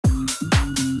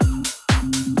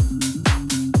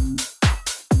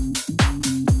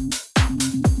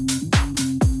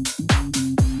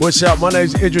What's up? My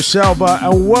name's Idris Elba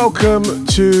and welcome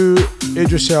to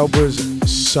Idris Elba's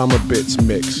Summer Bits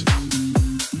Mix.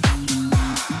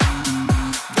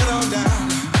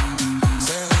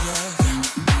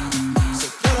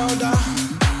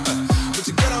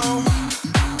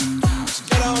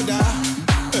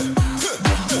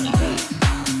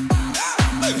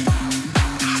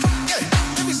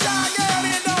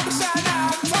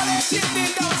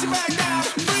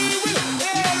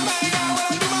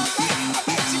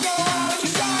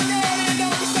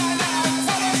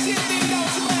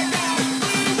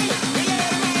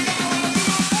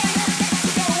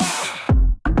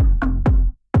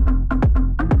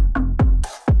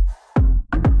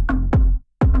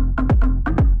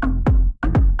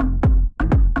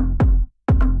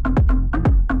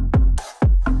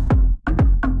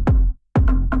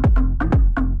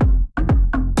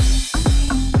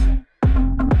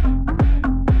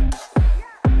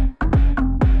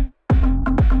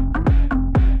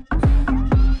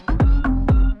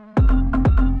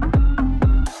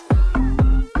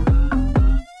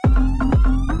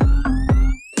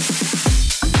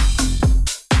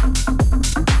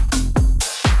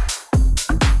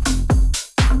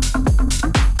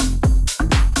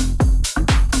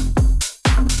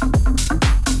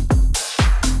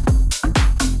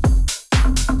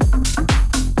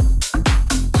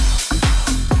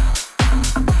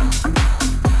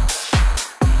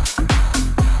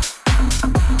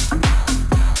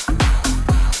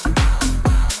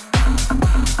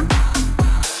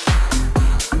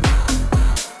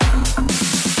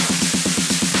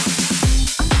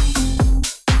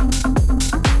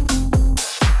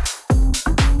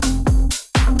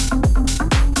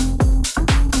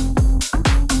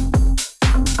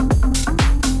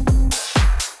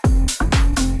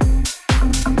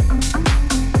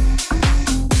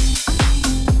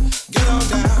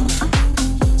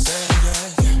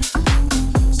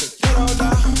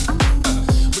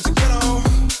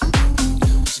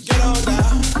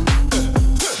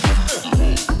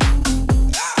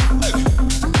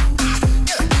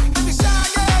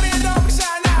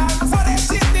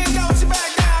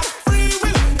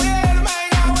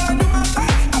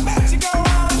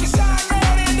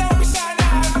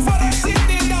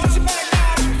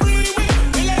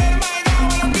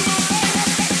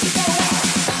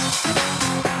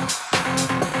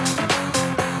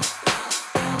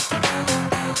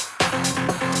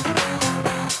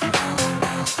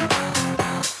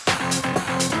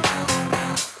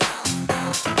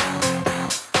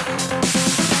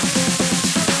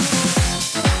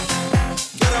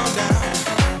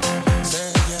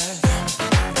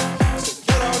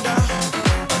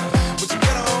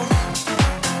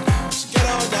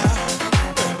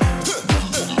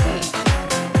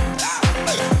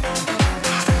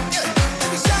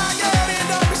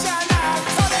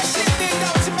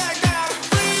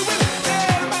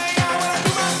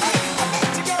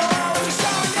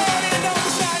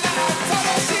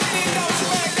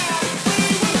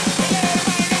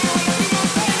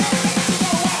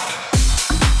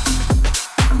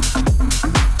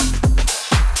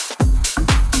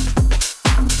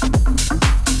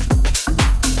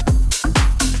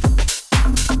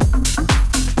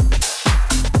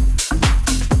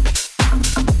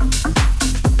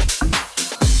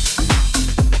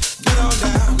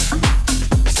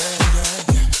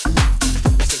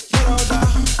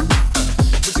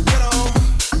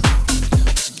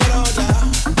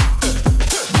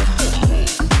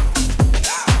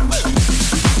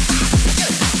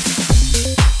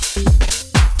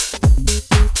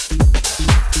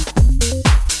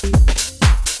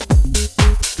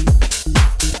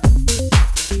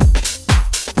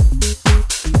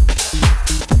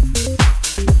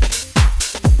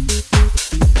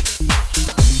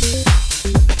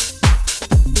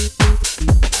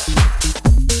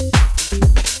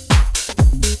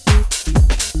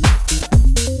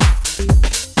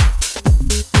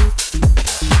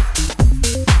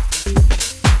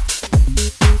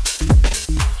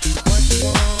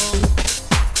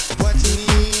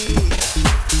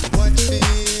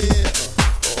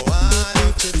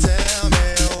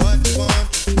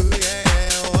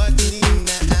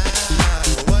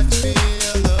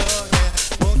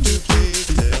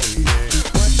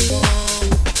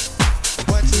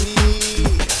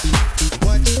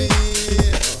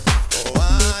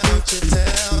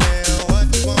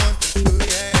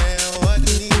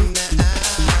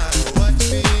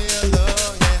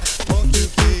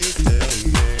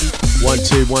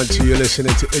 One, two, you're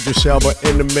listening to Idris Elba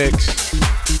in the mix.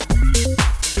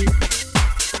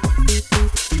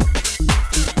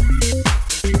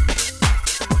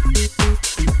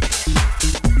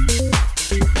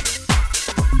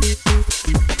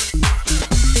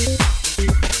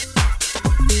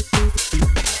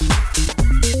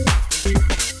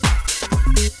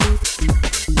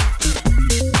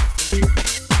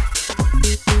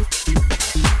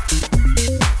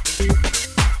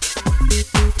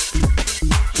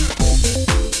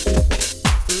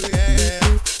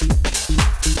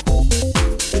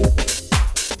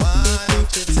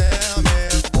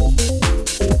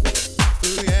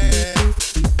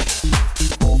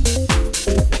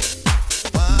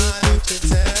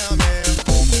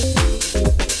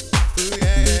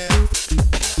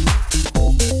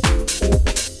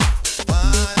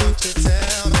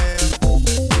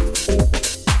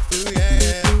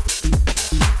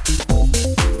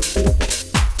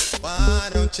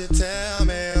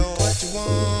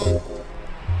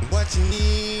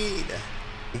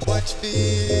 what you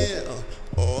feel.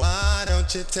 Oh, why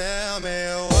don't you tell me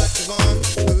what you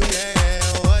want? Ooh, yeah,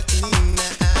 what you need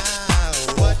now.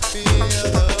 What you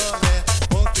feel, oh, yeah.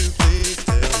 Won't you please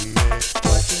tell me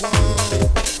what you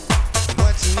want,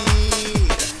 what you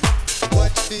need,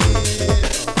 what you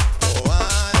feel. Oh,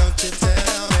 why don't you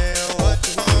tell me what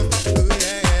you want? Ooh,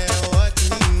 yeah, what you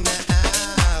need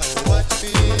now. What you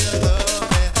feel, oh,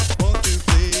 yeah. Won't you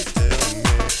please tell me?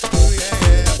 Ooh,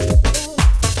 yeah.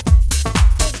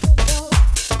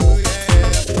 Ooh,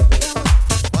 yeah.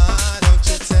 Why don't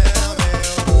you tell me?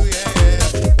 Ooh, yeah.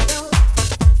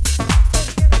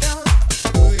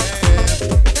 Ooh, yeah.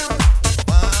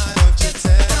 Why don't you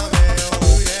tell me?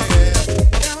 Ooh, yeah.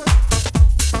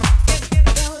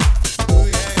 Ooh,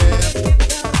 yeah.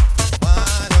 Why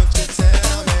don't you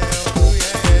tell me? Ooh,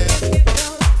 yeah.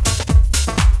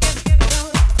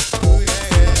 Ooh, yeah.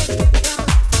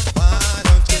 Why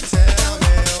don't you tell me?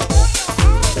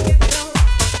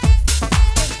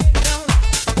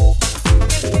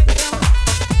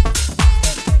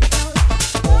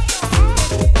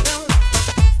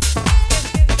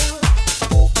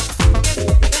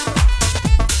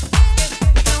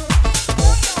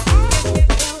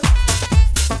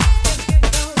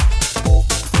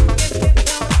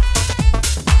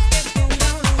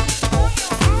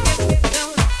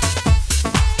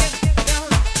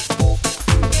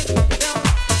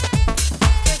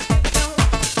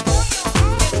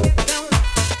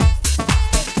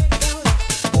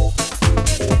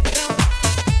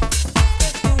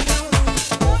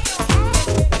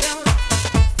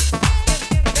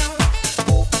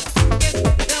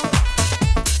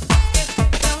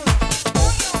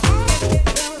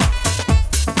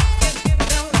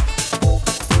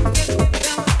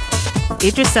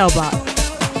 Idris Elba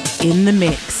in the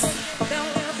mix.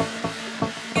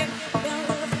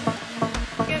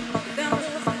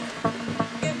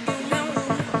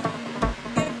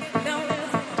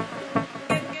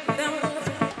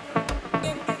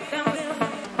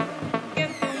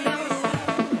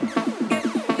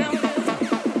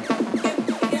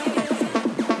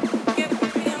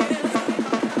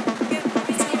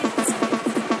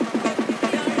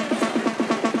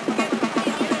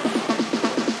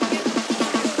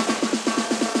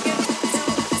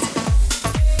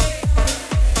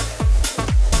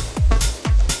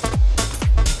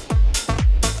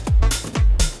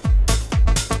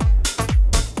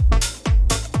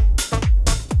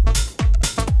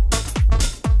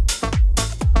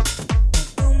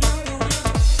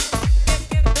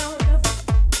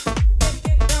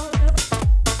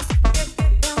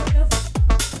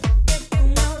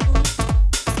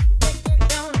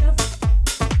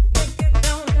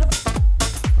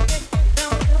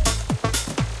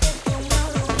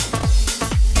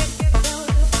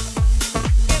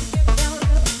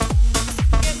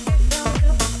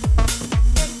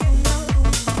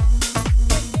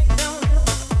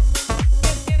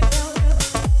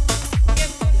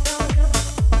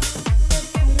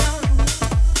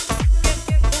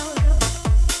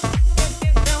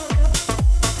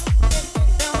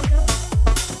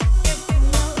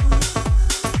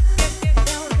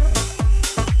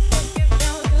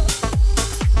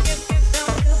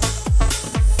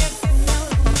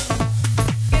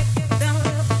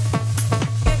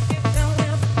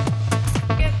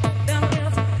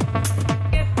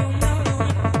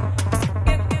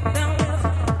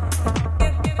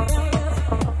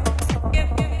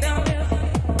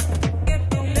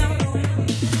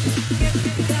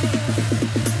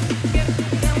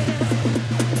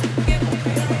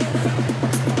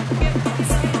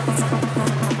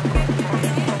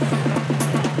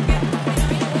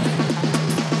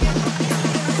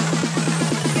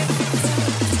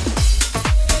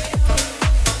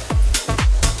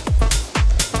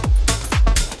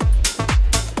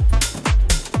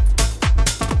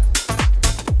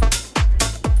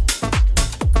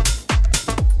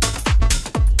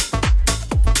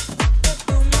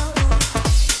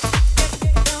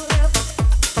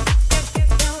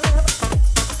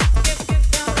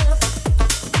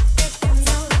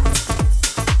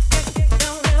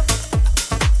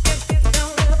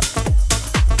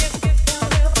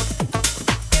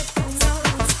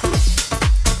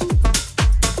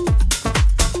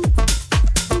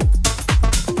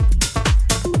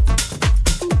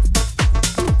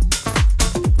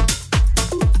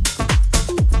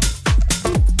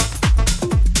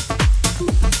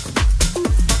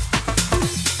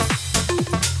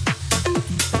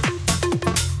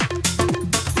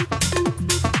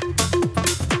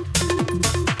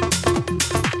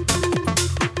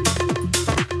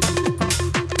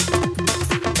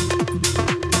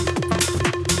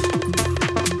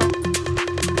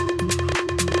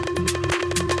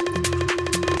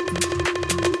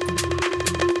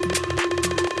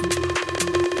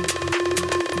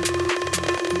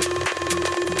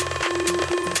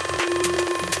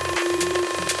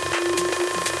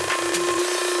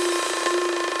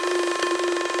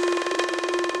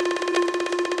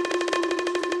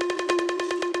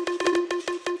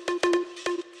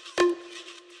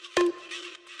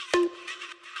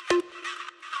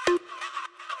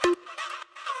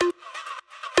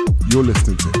 You're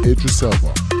listening to Idris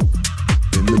Elba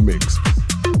in the mix.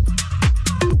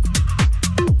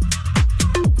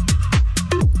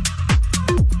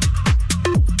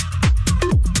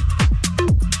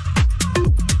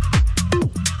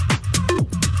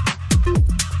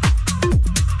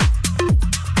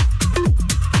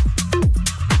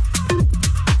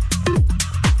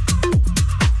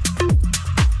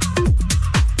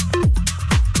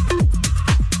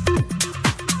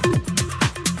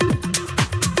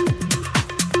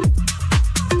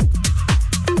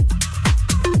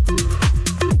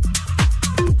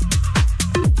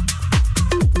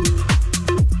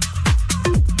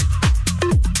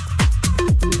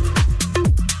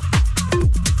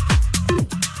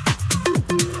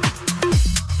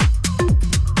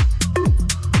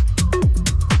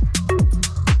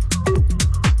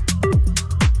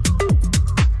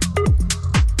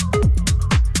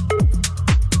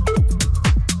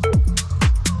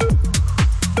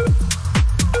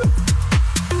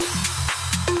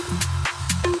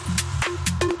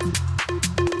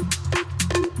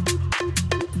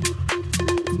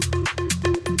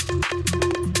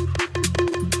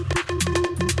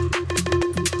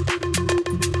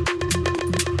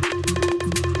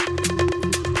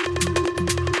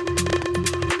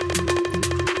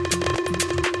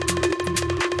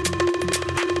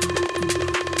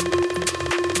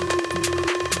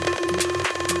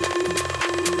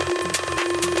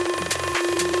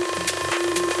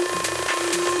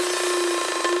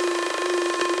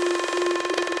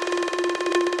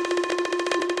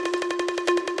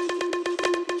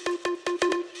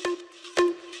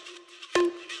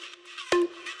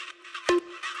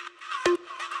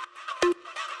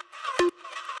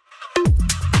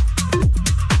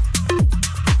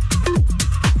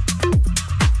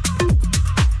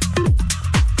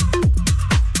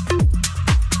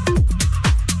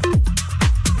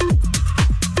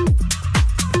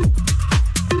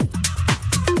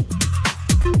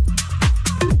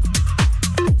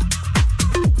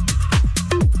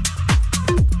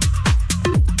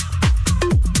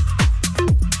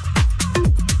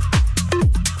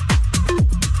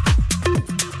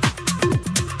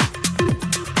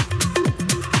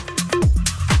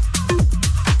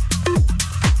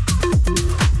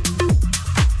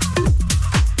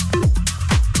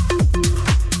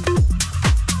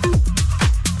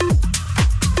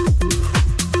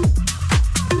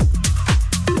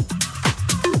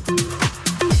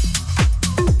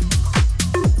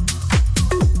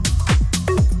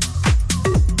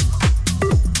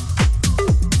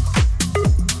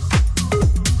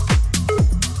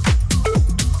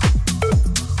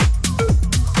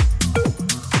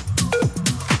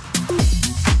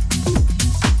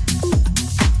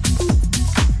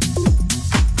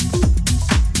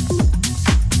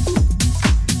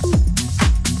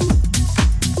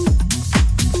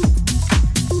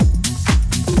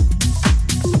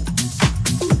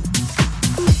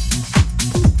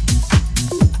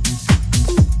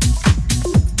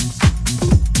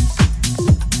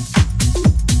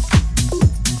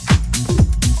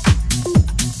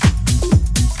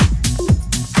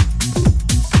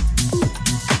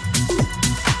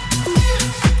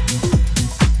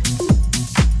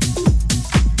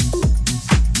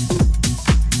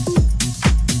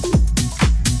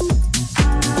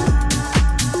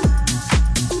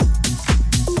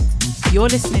 You're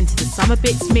listening to the Summer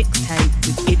Bits mixtape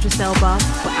with Idris Elba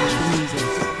for Ashton Music.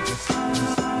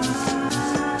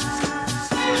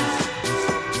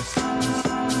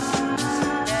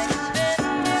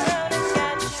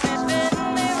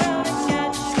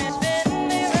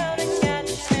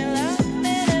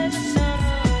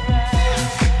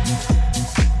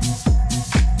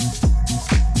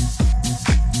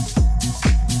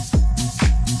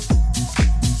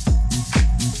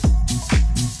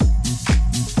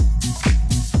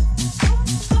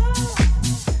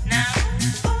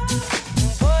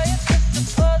 Now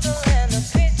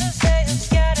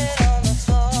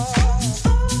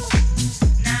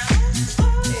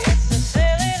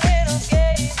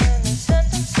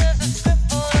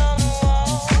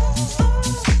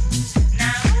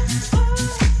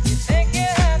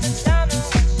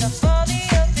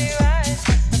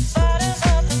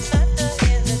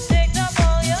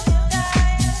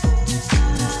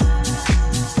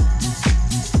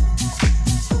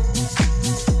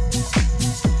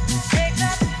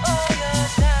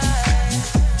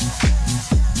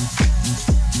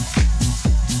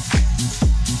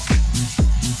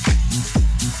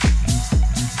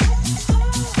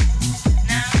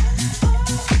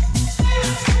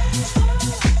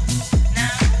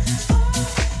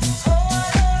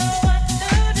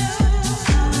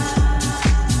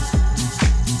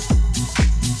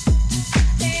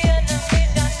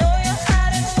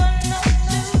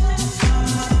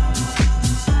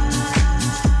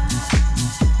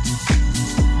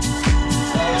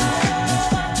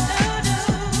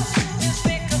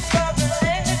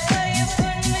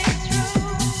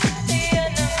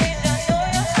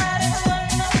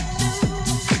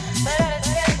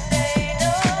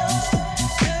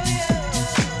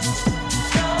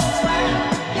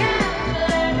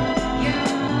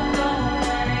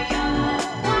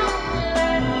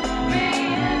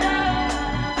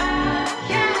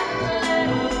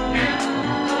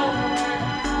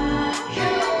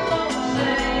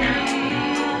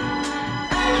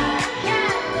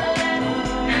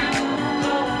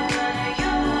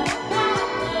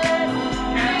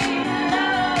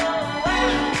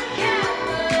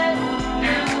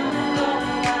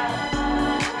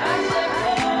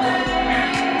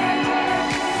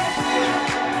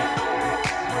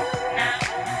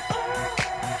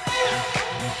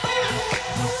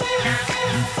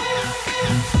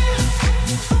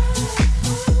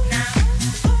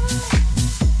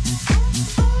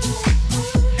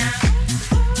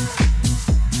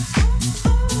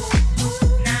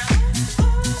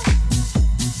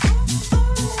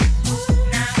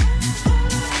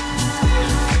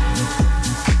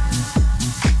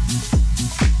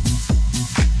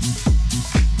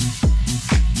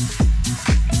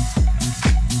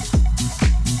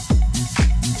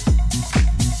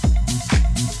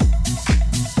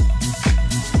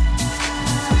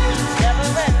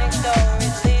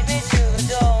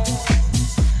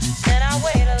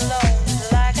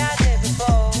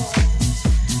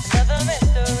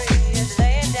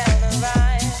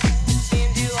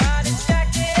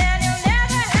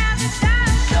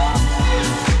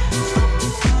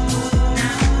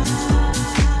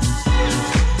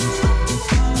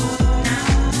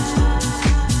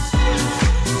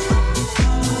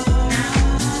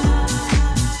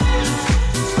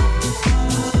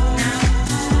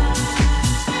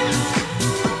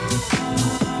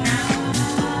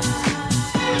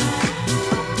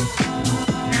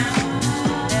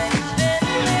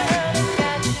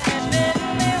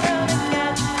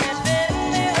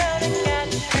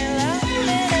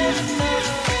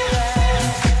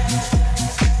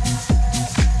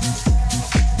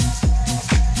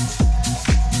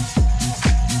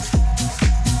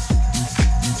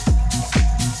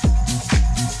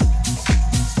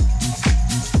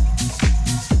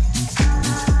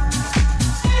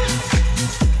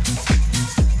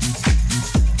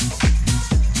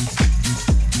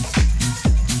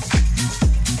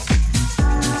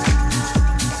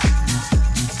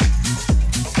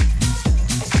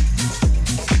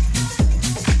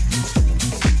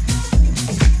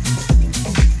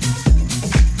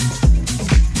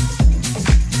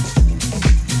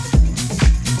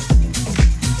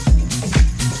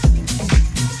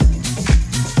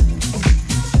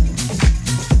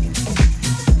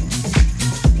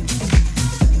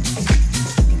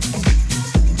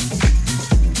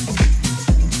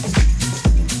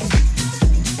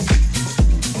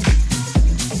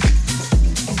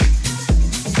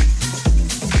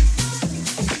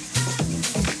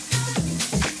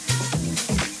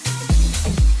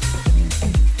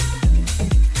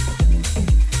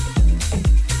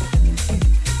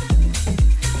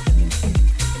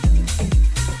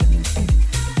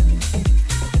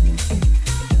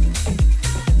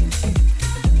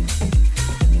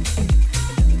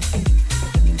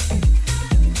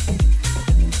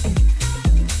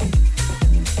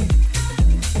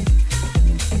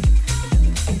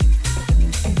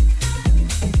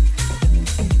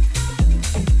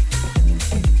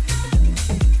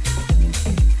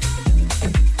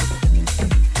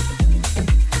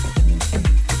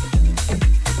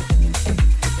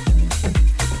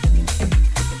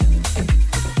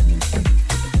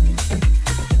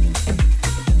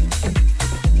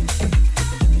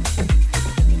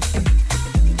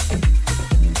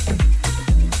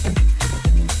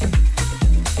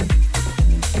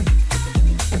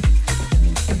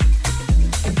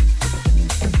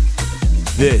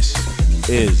This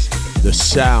is the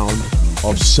sound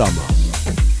of summer.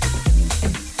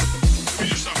 Let me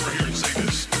just stop right here and say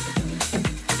this.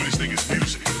 Everybody's thinking it's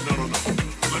music. No.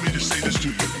 Let me just say this to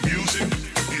you. Music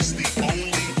is the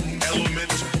only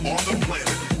element on the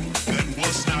planet that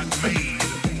was not made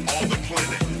on the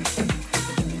planet.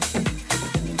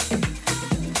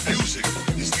 Music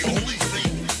is the only thing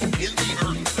in the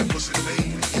earth that wasn't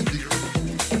made in the earth.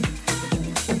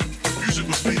 Music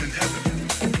was made in heaven.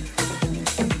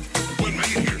 Wasn't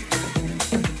made here.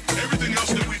 Everything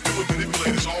else that we do in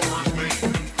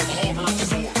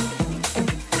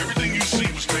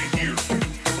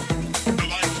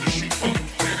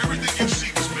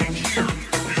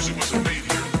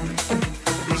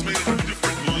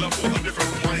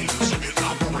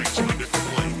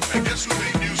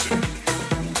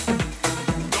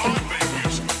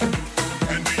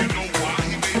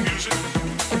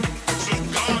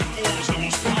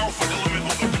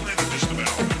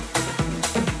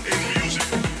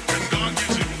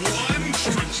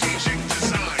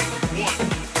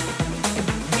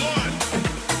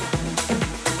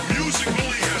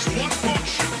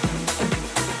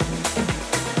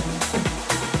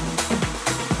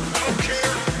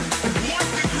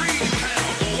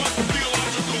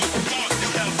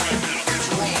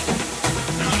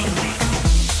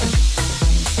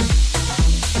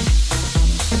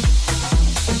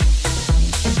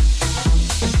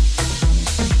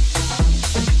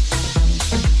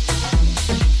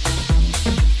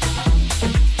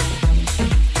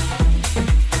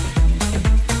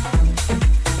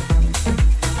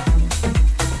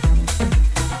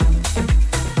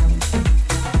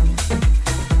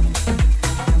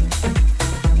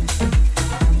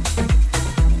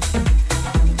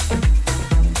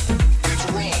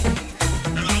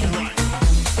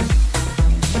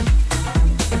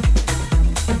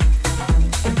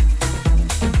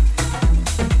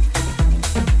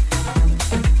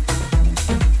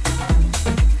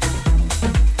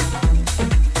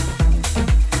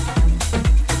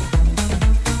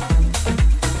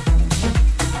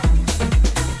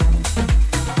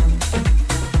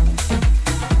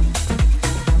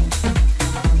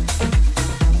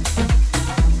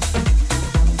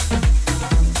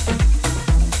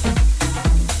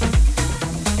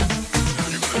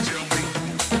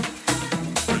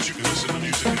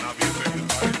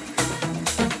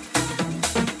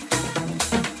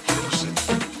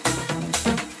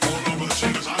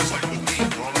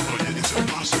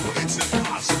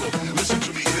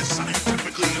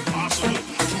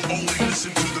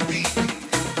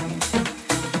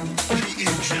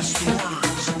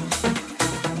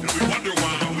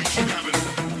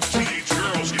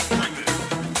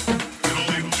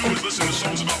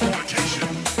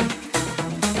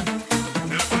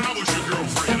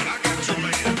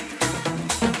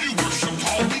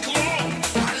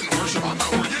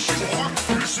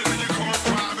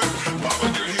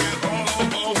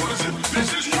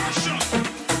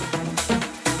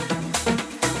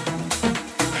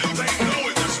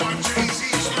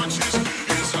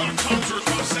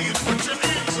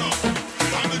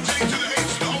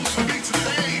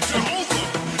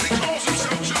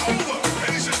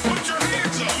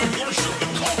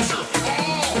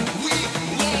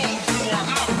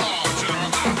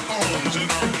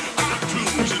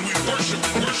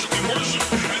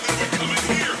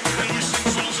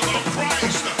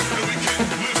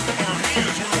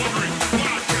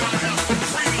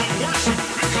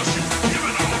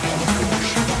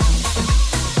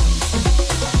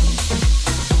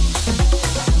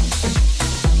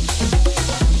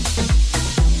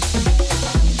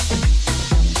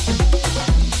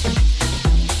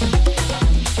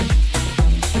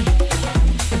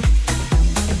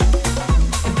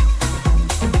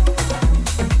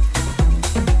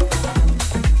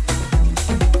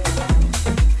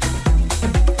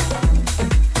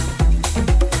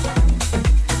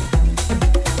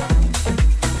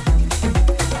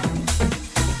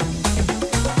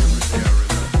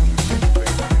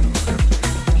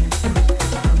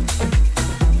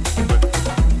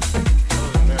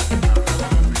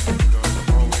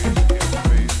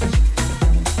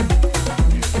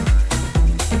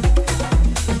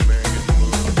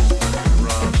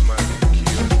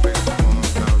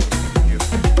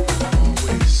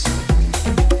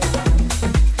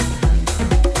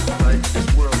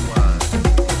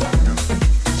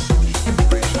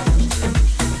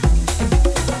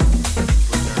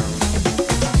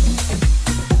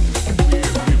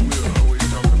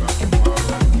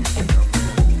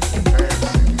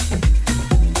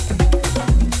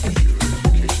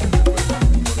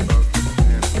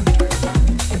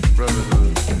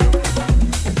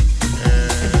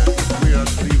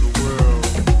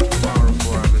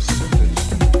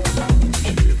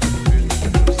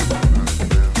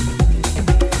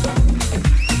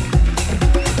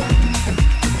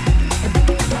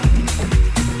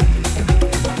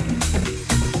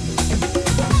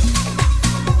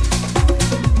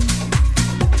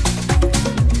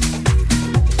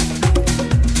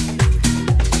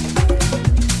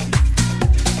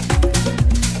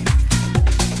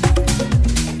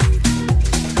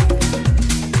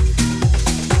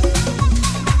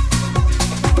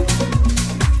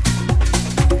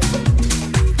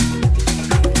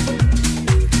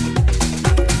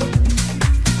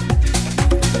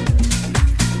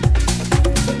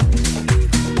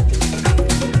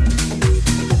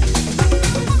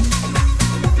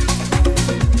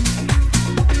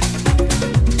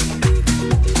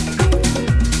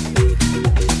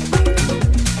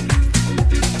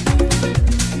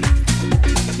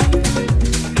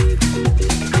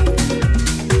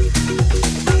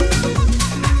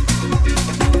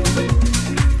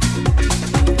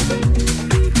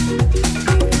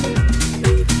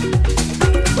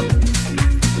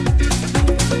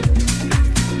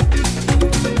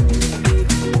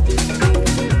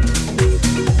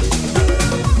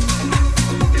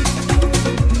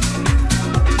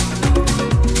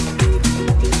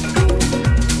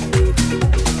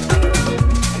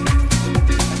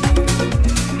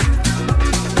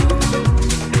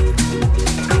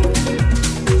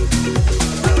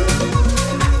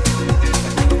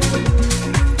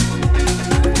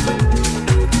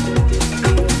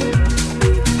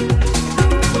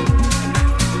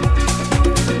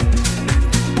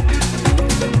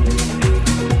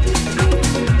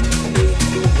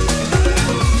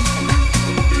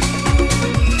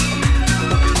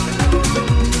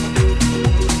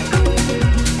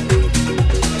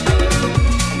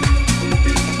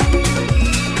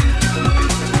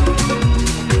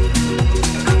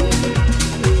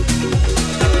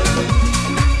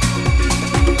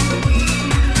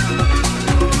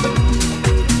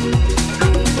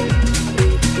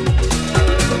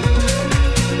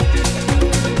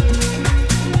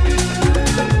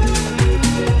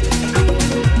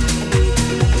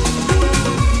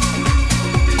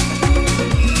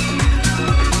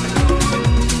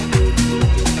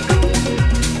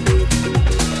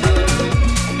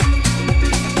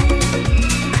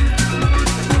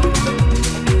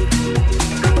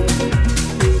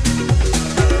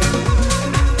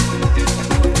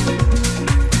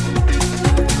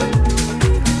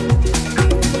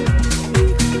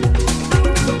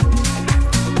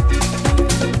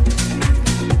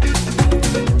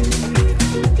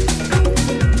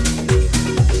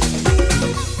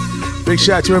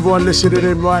shout out to everyone listening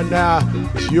in right now.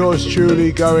 It's yours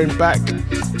truly going back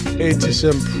into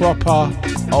some proper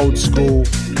old school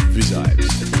vibes.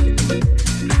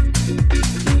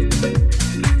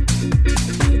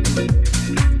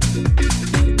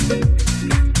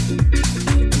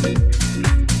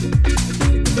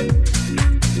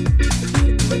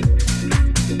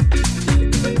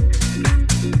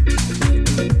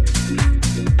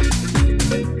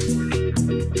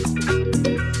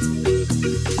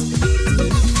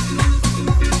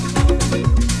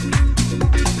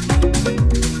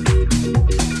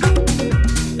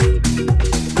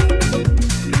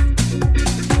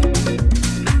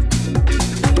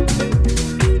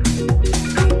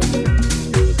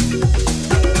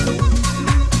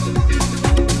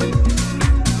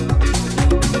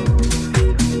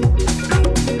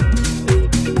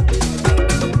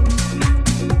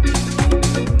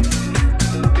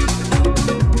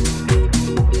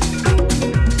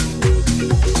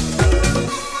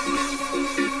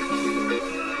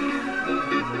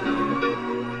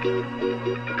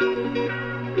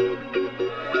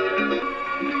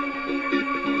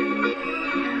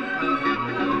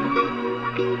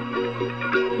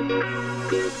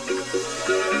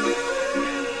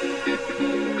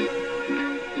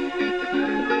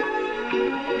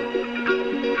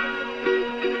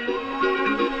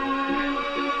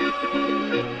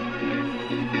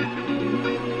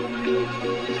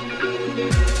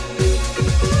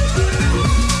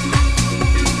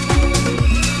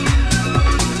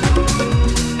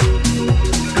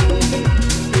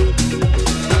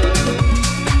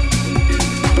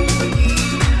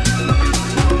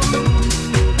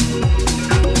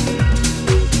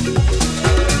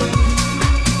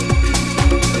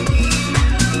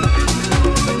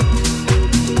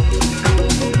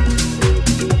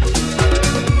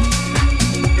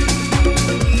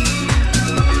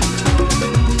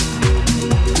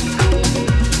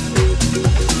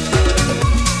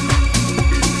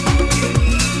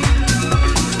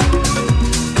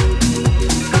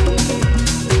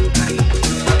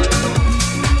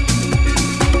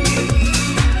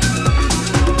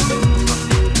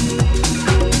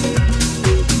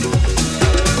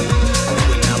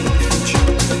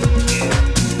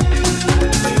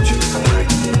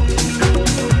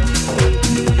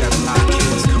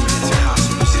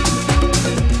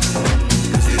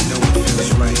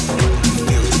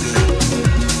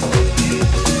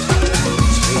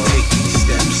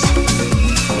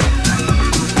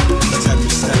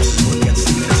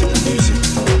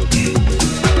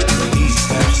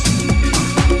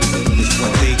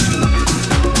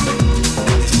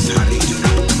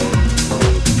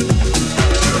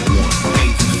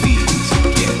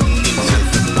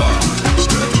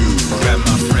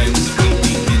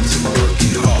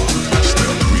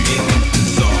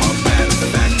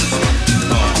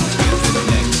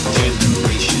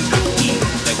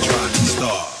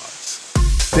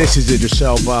 This is Idris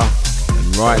Elba,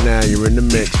 and right now you're in the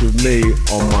mix with me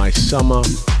on my Summer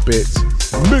Bits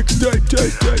Mixtape.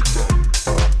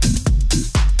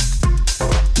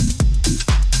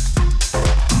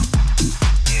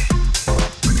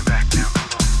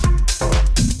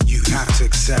 You have to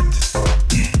accept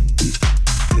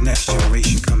the next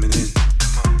generation coming in.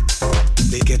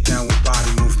 They get down with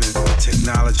body movement,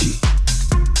 technology.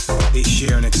 They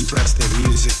share and express their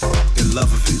music, their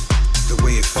love of it, the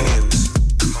way it feels.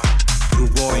 Through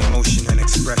raw emotion and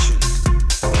expression.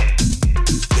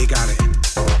 They got it.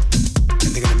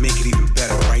 And they're gonna make it even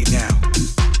better right now.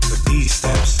 But these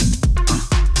steps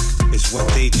is what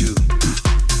they do.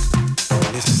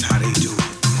 And this is how they do it.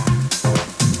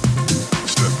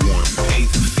 Step 1. Pay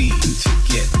the fee to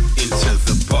get into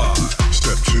the bar.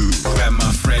 Step 2. Grab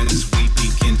my friends, we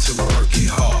begin to work it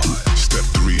hard. Step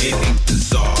 3. It ain't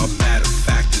bizarre, matter of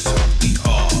fact, it's who we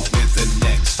are. We're the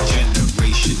next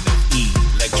generation of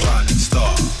electronic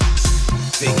stars.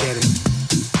 They get it,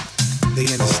 they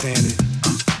understand it.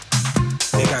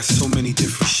 They got so many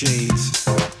different shades.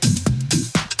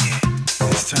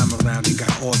 This time around, they got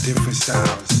all different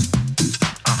styles.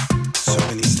 So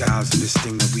many styles of this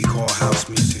thing that we call house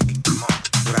music.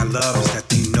 What I love is that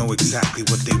they know exactly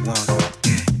what they want.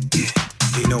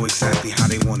 They know exactly how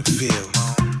they want to feel.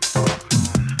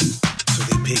 So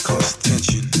they pay close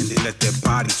attention and they let their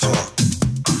body talk.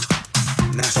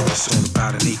 And that's what it's all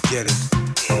about, and they get it.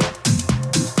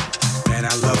 Man,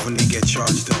 I love when they get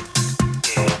charged up.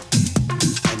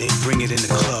 And they bring it in the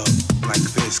club like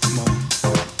this, come on.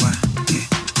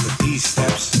 But these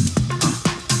steps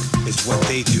is what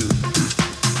they do.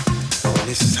 And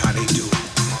this is how they do it.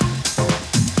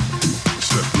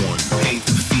 Step 1. Pay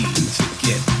the fee to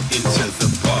get into the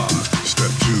bar.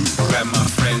 Step 2. Grab my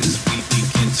friends, we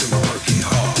begin to work it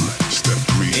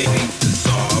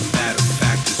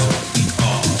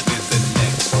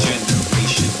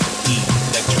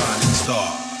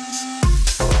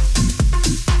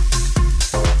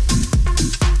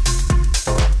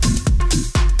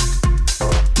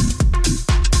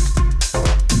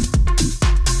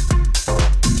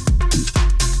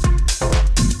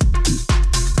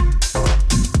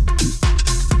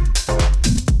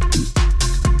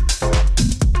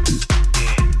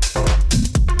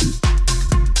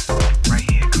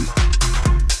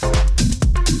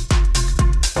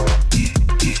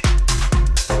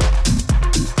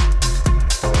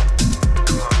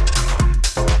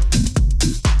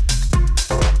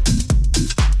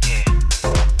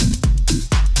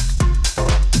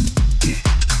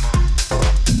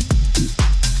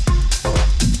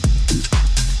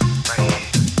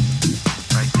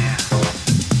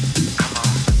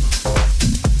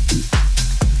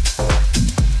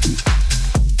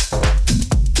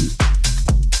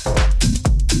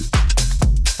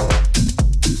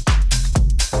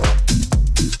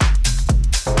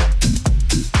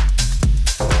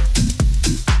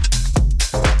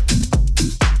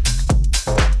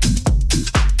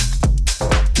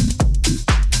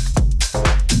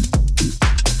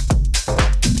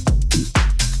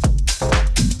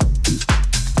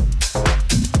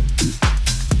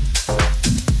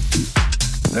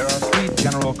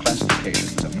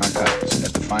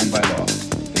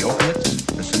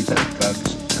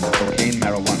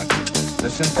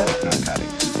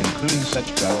narcotics, including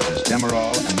such drugs as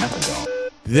Demerol and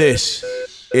Methadone. This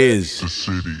is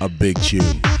a big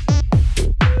tune.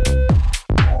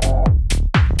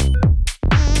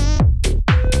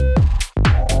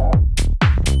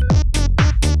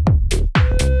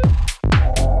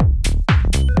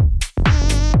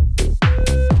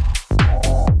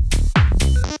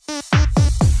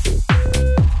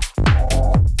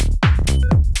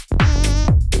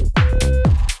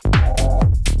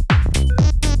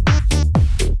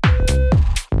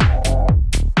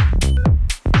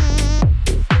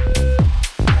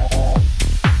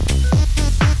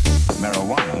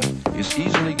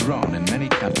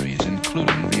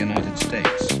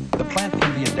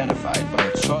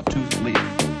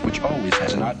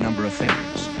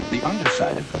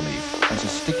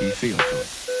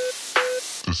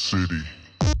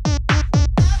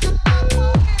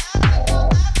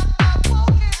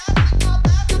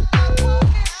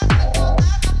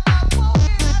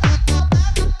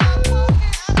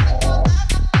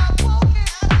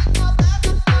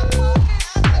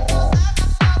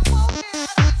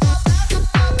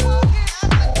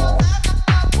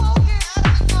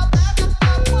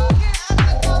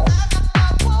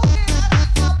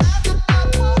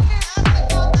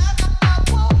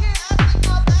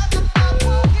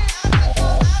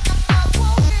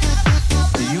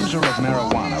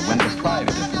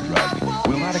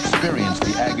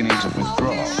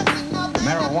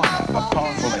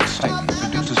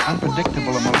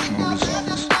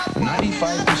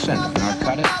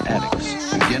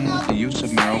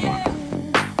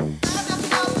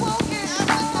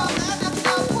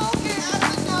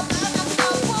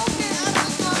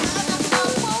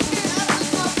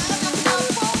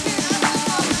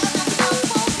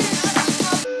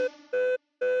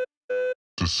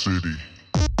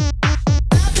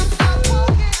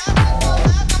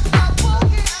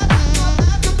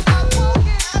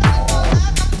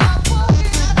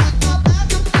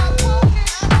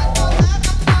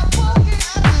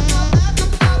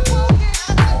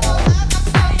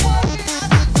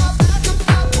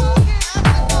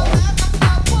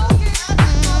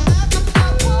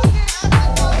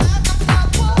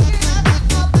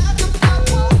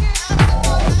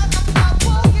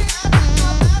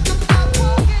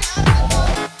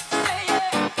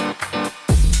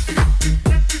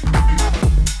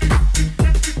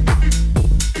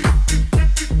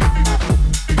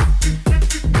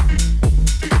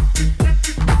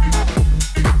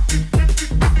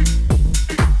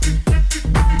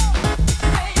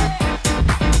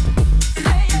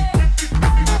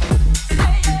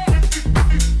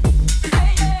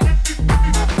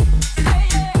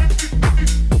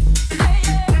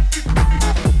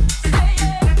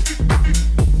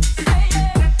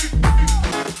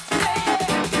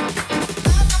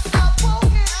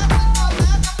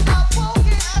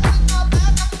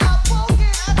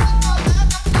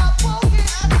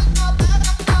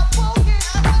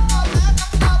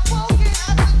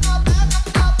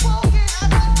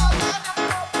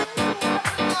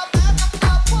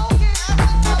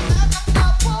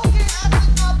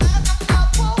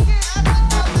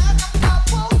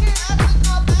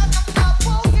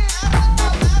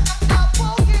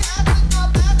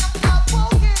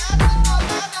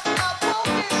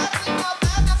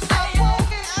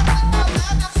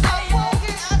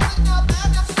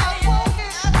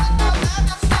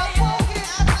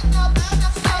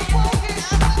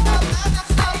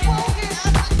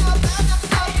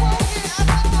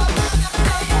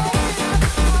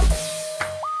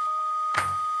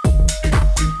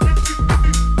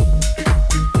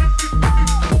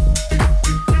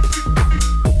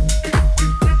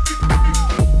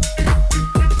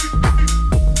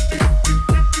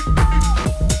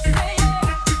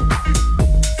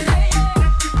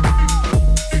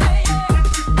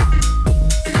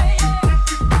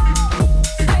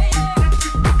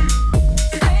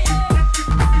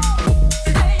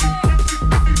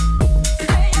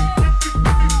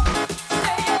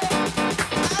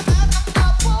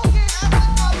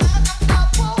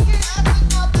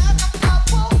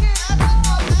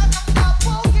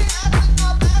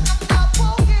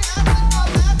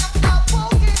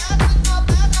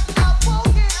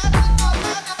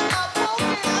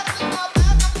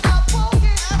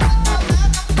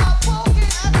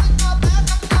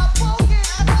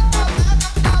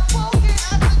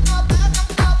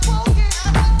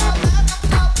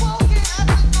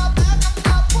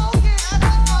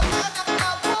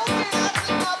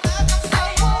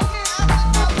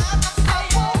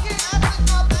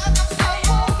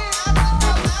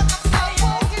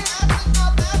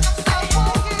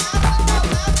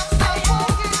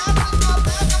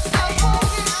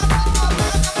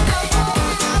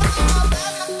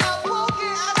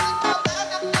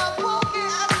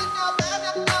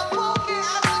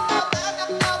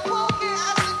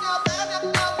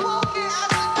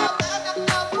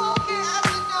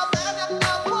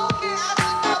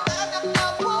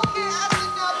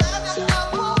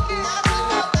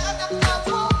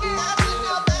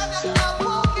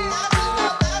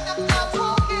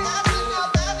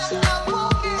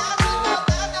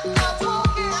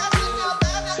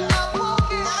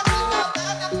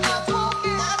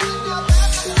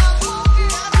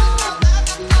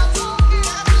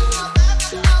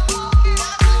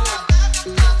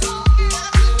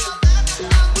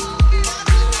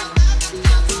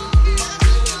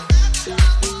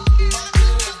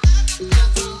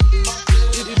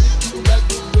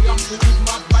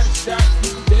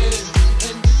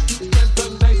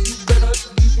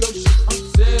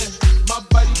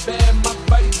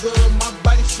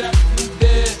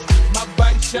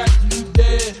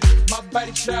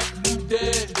 body shot, you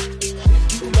dead.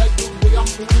 If you like the way I'm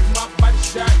moving, my body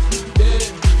shot, you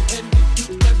dead. And if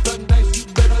you never nice, you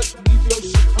better leave your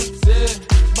shit unsaid.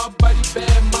 My body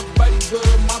bad, my body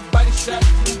good, my body shot,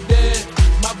 you dead.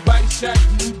 My body shot,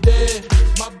 you dead.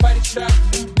 My body shot,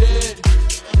 you dead.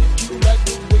 If you like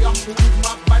the way I'm moving,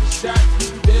 my body shot, you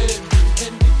dead.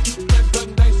 And if you never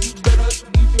nice, you better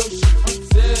leave your shit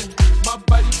unsaid. My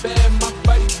body bad, my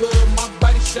body good, my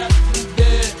body shot, you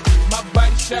dead. My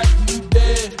body shot, you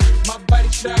dead. My body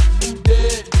shot, you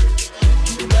dead.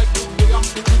 If you like the way I'm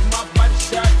moving, my body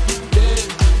shot, you dead.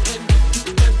 And if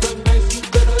you never nice, you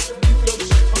better leave your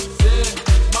shit unsaid.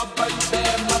 My body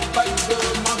bad, my body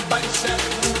good, my body shot,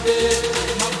 you dead.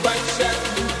 My body shot,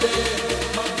 you dead.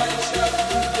 My body shot,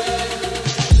 you dead.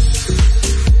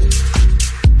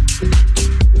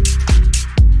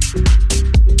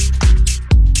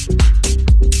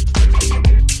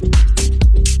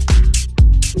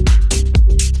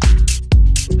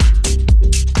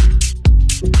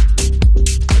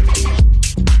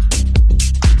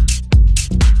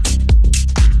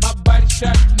 My body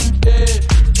shot, you dead.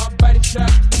 My body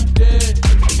shot, you dead.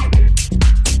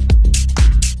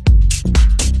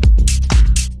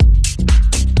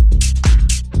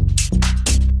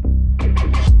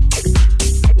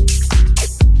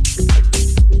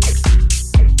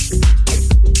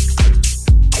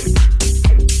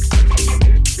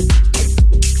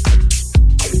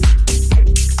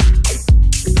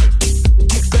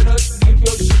 You better leave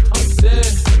your shit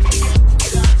unsaid.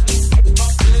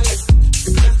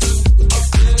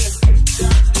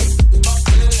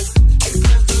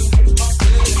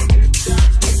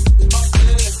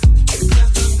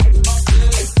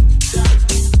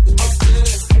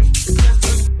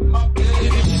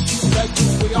 Like the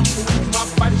way I'm moving, my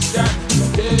body shot, you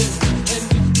dead. And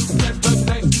if you never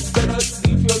nice, you better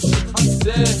leave your shit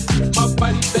unsaid. My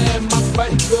body bad, my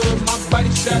body good, my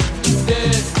body shot, you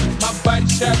dead. My body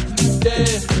shot, you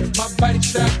dead. My body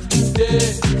shot, you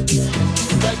dead.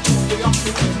 Like the way I'm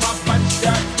moving, my body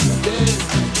shot, you dead.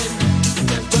 And if you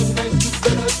never nice, you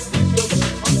better leave your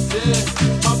shit unsaid.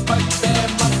 My body bad,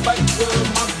 my body good,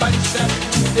 my body shot,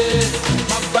 you dead.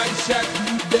 My body shot,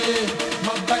 you dead.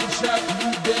 My body shot,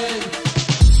 you dead.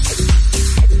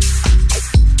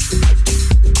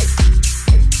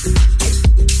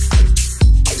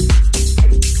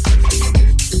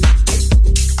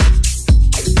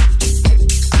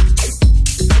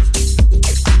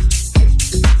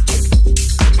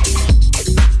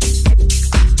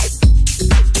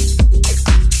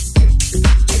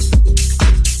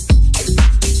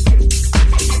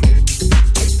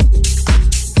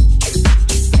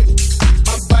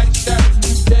 My body shot,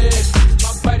 you dead.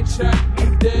 My body shot, you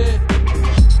dead.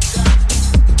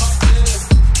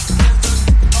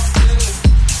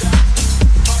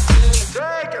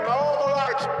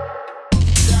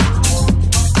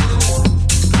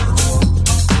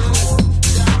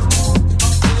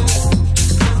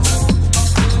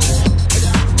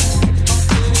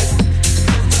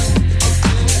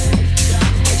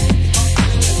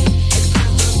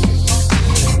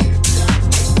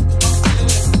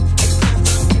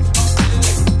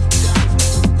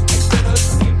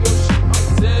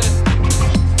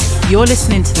 You're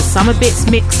listening to the Summer Bits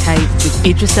mixtape with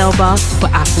Idris Elba for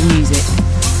Apple Music.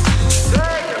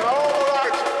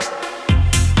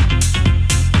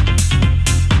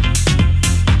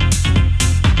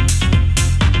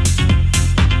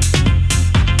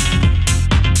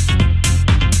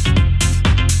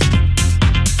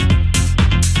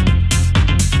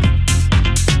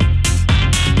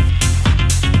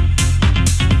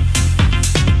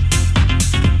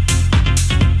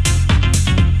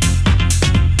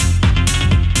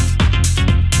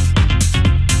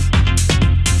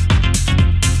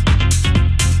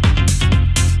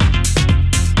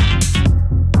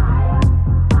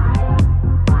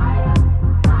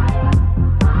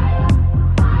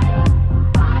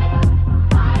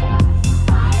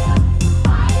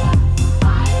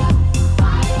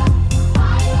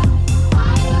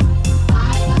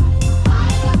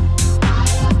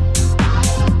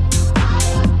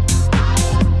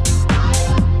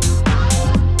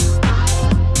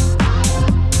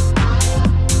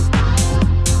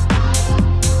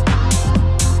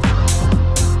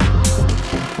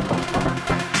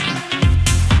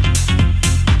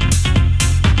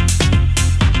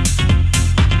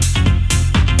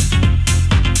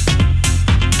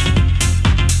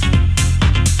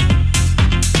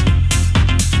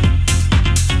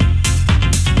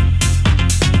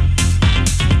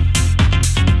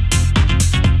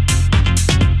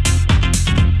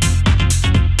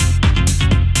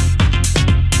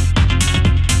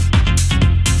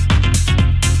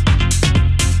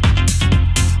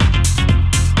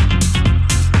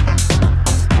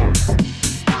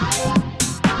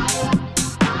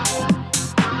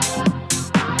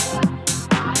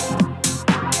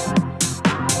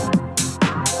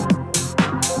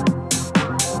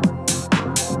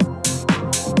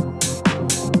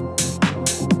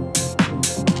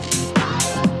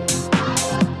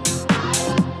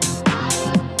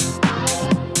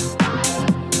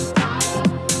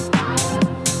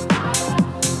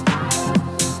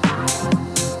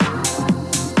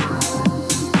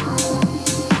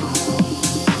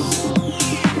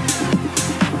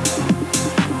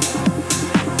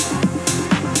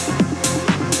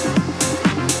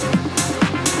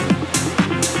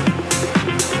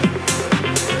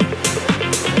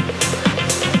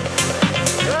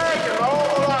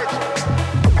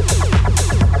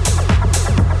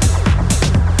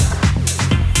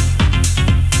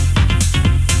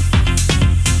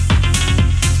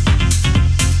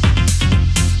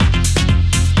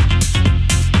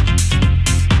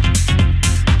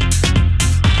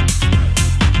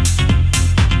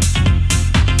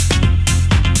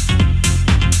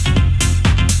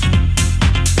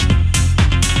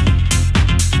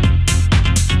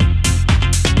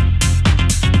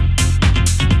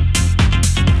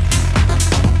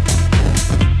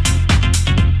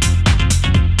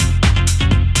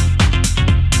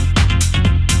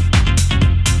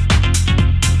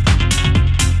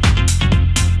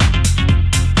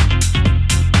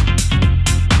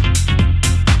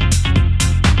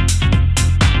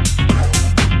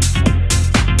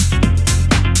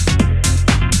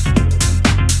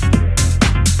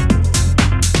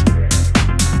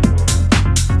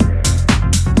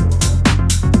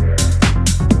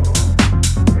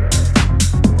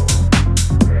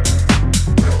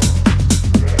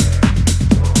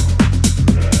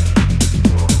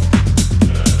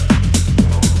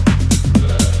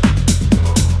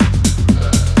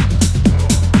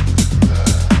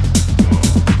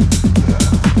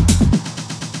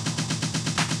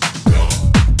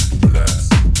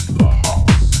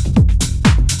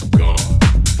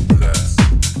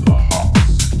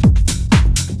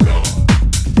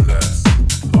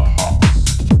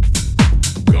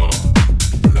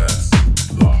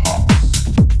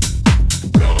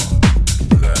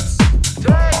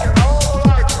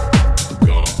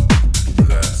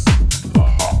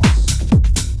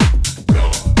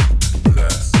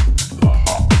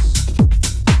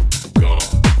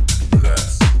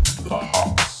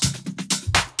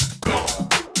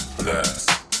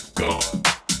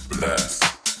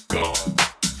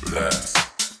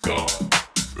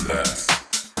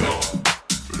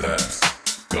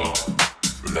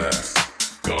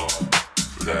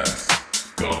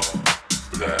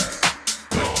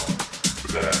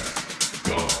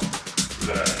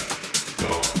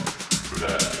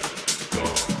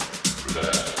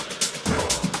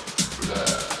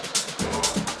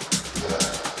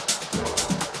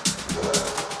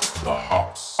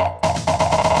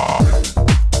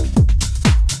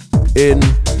 in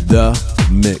the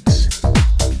mix.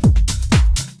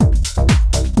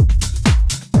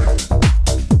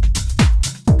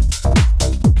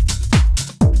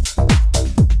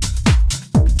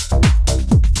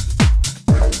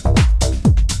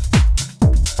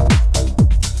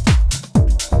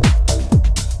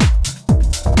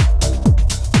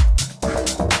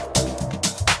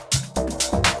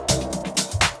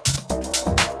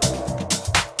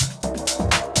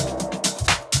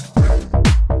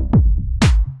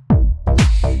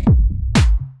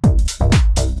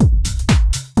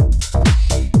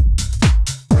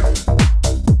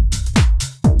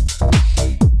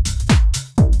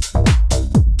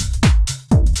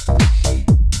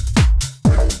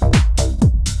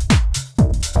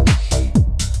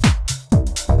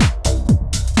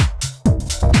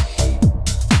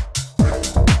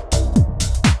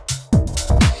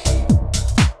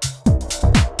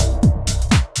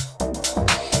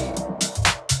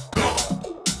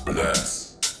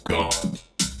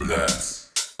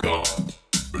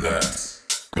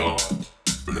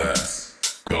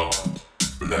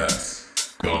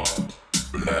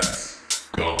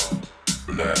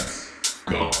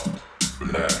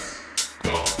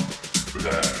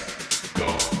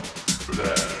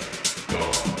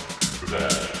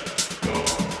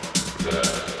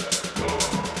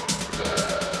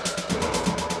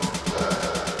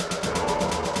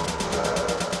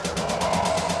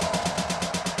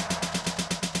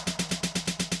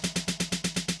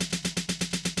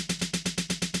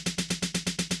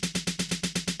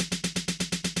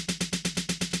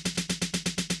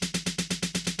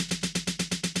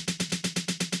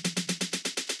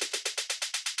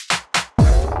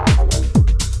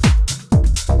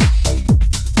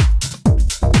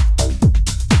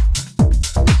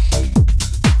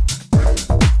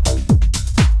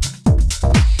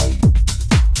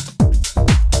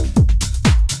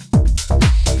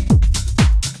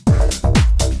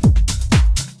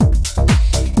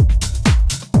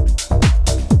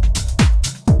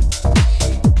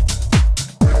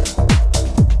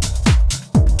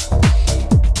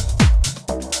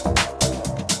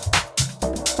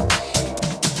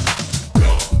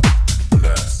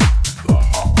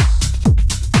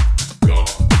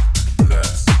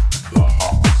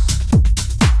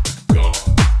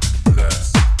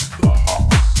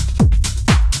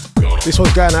 This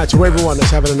one's going out to everyone that's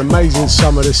having an amazing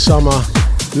summer this summer,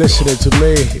 listening to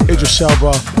me, Idris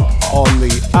Elba, on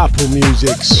the Apple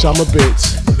Music Summer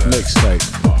Bits mixtape.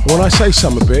 When I say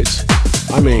summer bits,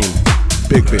 I mean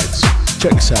big bits.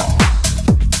 Check this out.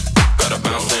 Got a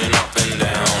bouncing up and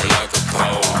down like a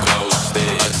pogo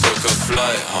stick. I took a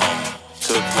flight home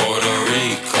to Puerto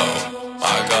Rico.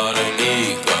 I got an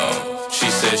ego. She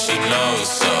said she knows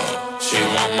so. She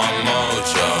want my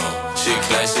mojo. She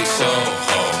classic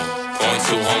Soho. Point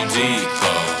to Home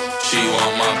Depot. She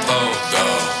want my Pogo.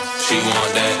 She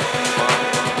want that.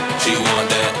 She want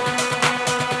that.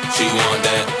 She want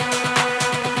that.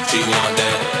 She want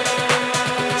that.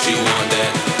 She want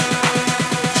that.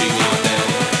 She want that.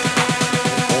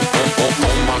 Oh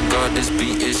my God, this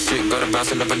beat is sick. Got it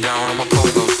bouncing up and down on my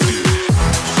Pogo stick.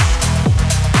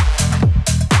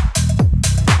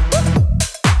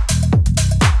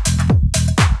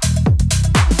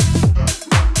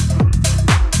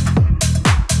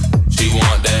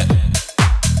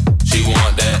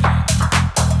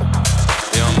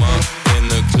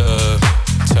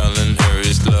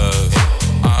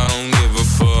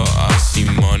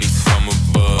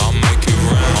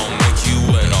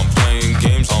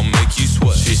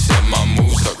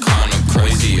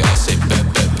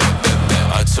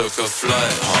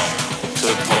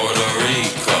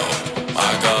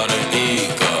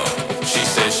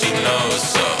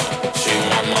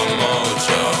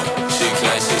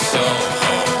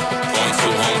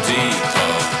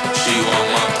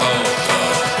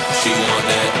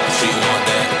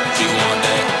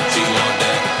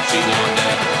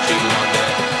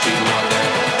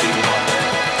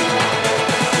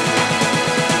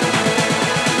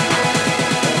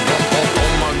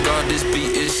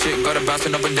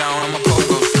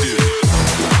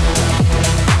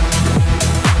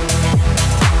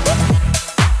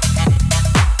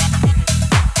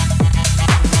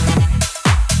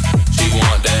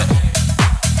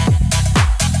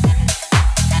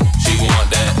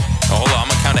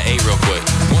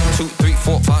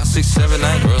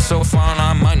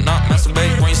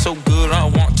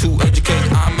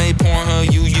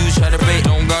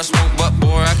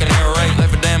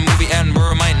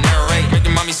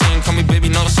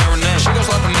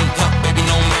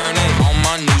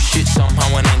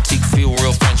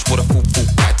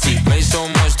 Made so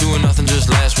much doing nothing just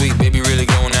last week. Baby, really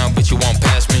going out, bitch, you won't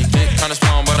pass me.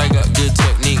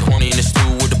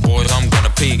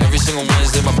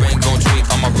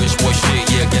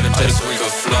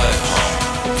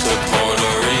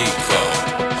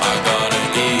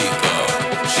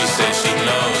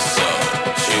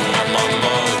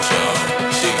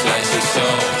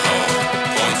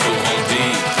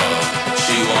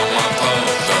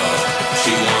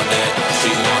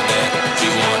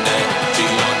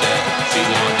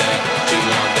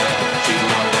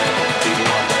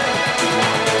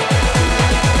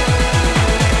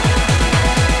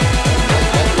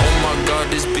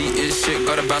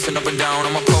 bouncing up and down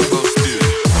on my pogo stick.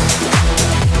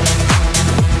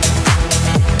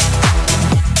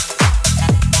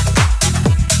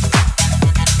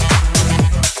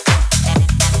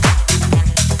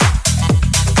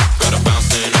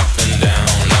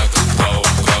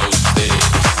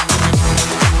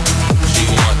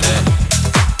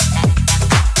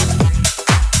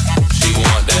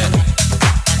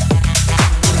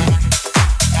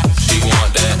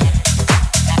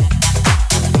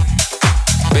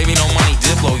 Baby, no money,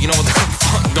 Diplo, you know what the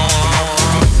fuck going on?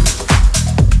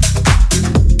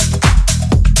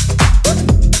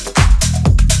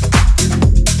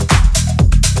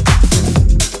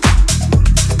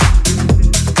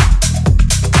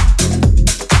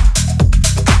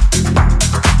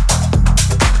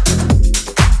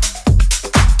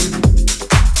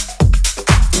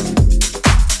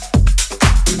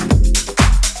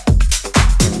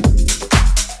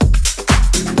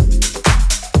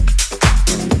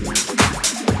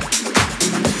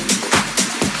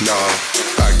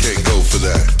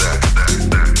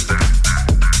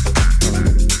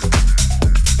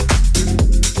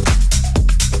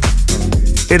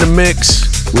 In the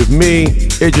mix with me,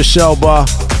 Idris Elba,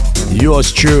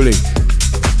 yours truly.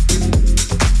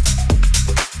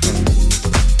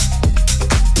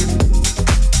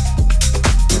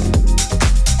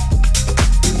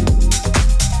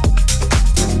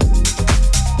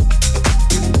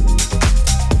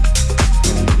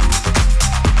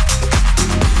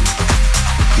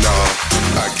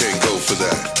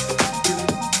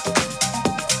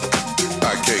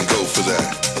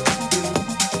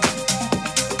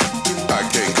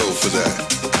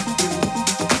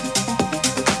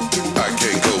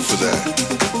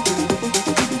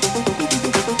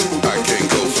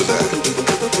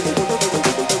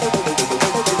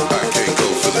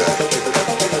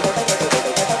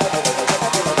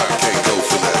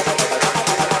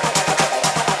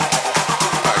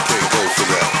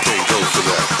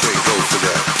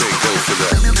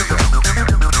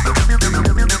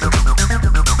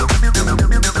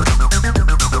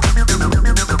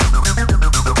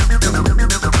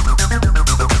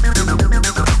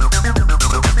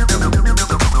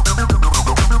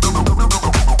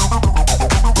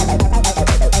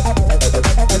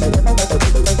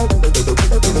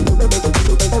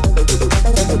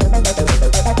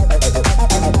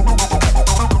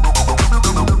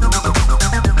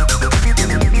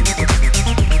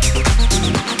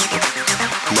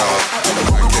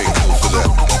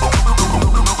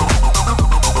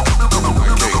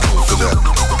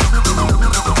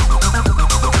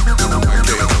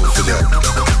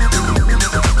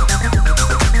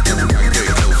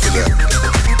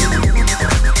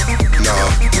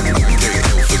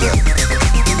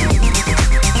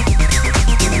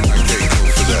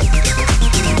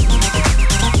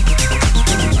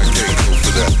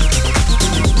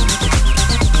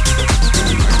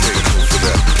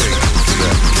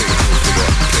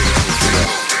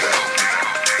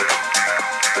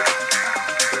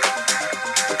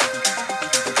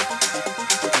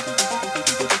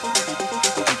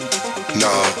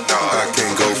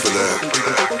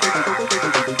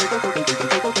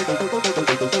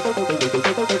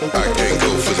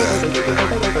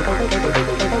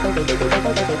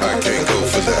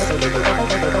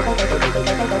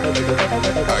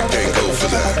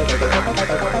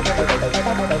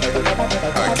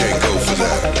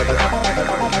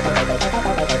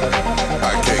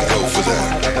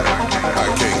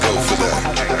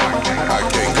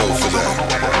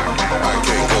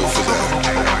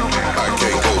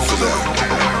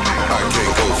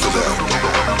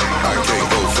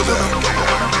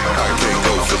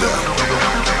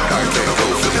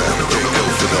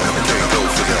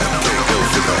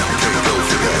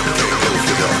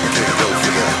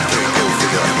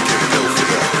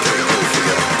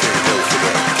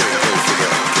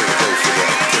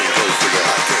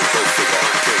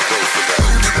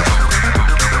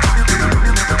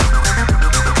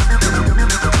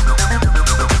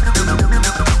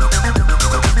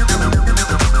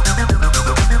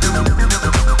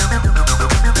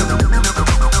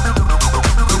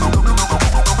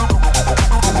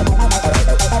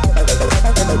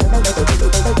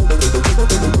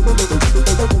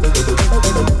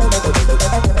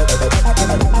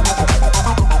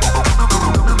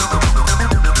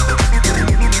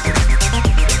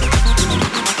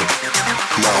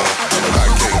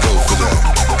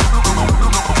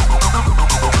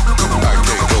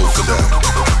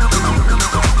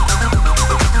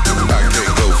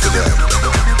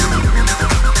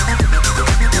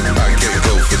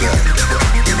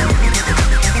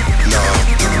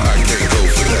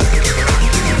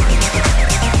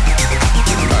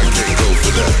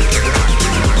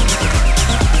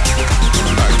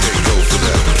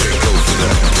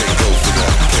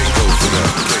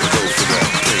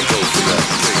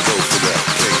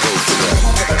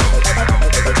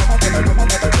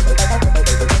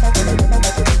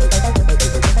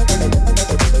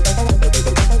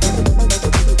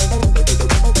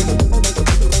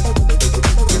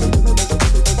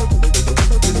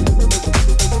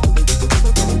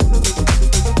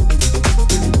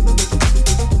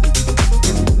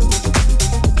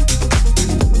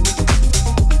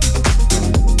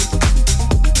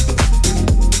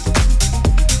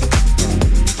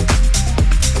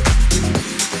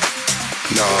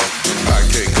 nah, I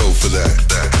can't go for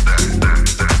that.